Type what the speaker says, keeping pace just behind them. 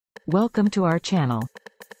Welcome to our channel.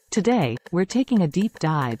 Today, we're taking a deep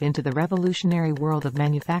dive into the revolutionary world of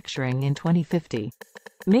manufacturing in 2050.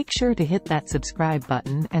 Make sure to hit that subscribe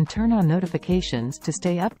button and turn on notifications to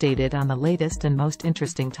stay updated on the latest and most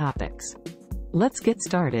interesting topics. Let's get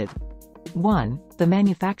started. 1. The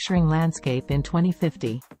manufacturing landscape in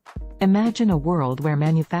 2050. Imagine a world where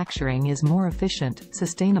manufacturing is more efficient,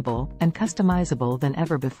 sustainable, and customizable than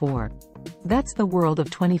ever before. That's the world of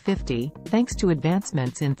 2050, thanks to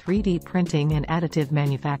advancements in 3D printing and additive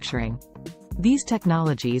manufacturing. These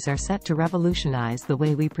technologies are set to revolutionize the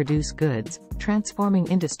way we produce goods, transforming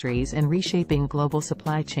industries and reshaping global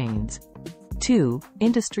supply chains. 2.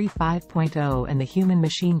 Industry 5.0 and the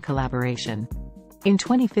human-machine collaboration. In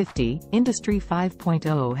 2050, Industry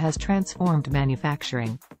 5.0 has transformed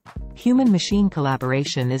manufacturing. Human-machine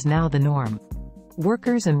collaboration is now the norm.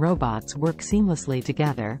 Workers and robots work seamlessly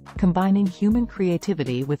together, combining human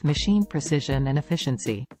creativity with machine precision and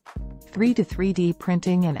efficiency. 3. 3D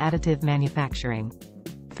printing and additive manufacturing.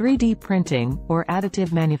 3D printing, or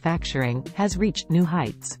additive manufacturing, has reached new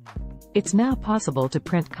heights. It's now possible to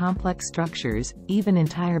print complex structures, even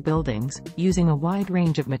entire buildings, using a wide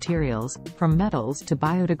range of materials, from metals to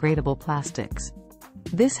biodegradable plastics.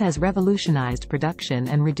 This has revolutionized production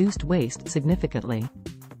and reduced waste significantly.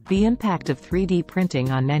 The impact of 3D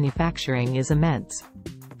printing on manufacturing is immense.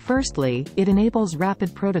 Firstly, it enables rapid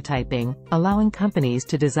prototyping, allowing companies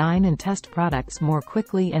to design and test products more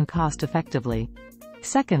quickly and cost-effectively.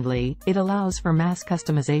 Secondly, it allows for mass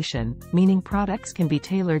customization, meaning products can be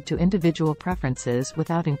tailored to individual preferences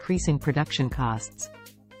without increasing production costs.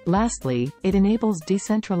 Lastly, it enables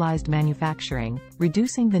decentralized manufacturing,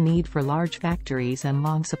 reducing the need for large factories and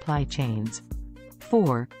long supply chains.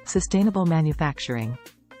 4. Sustainable manufacturing.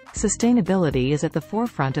 Sustainability is at the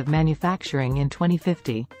forefront of manufacturing in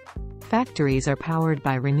 2050. Factories are powered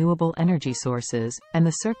by renewable energy sources, and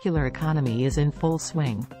the circular economy is in full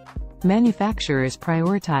swing. Manufacturers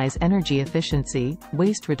prioritize energy efficiency,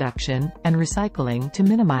 waste reduction, and recycling to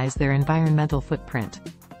minimize their environmental footprint.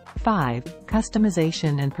 5.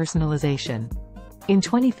 Customization and personalization. In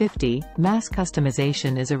 2050, mass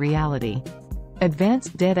customization is a reality.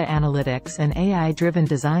 Advanced data analytics and AI-driven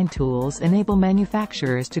design tools enable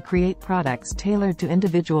manufacturers to create products tailored to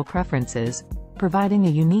individual preferences, providing a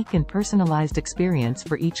unique and personalized experience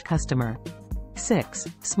for each customer. 6.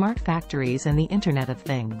 Smart factories and the Internet of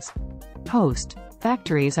Things. Host.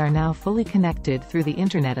 Factories are now fully connected through the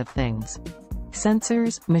Internet of Things.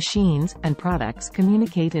 Sensors, machines, and products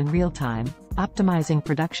communicate in real time, optimizing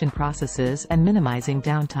production processes and minimizing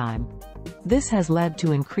downtime. This has led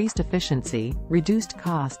to increased efficiency, reduced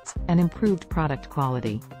costs, and improved product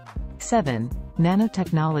quality. 7.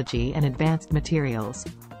 Nanotechnology and advanced materials.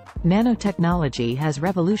 Nanotechnology has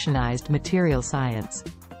revolutionized material science.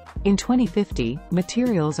 In 2050,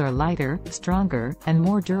 materials are lighter, stronger, and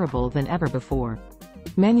more durable than ever before.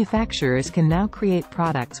 Manufacturers can now create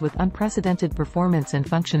products with unprecedented performance and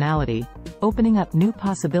functionality, opening up new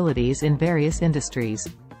possibilities in various industries.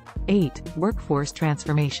 8. Workforce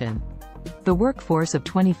transformation. The workforce of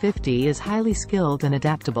 2050 is highly skilled and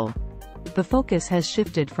adaptable. The focus has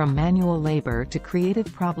shifted from manual labor to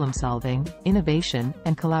creative problem-solving, innovation,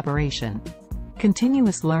 and collaboration.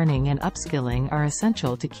 Continuous learning and upskilling are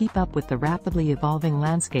essential to keep up with the rapidly evolving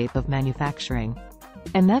landscape of manufacturing.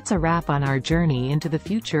 And that's a wrap on our journey into the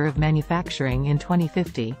future of manufacturing in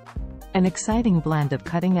 2050. An exciting blend of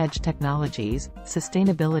cutting-edge technologies,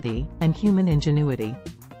 sustainability, and human ingenuity.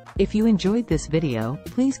 If you enjoyed this video,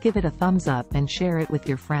 please give it a thumbs up and share it with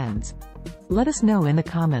your friends. Let us know in the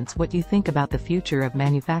comments what you think about the future of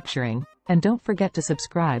manufacturing, and don't forget to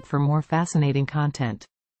subscribe for more fascinating content.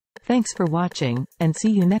 Thanks for watching, and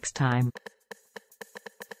see you next time.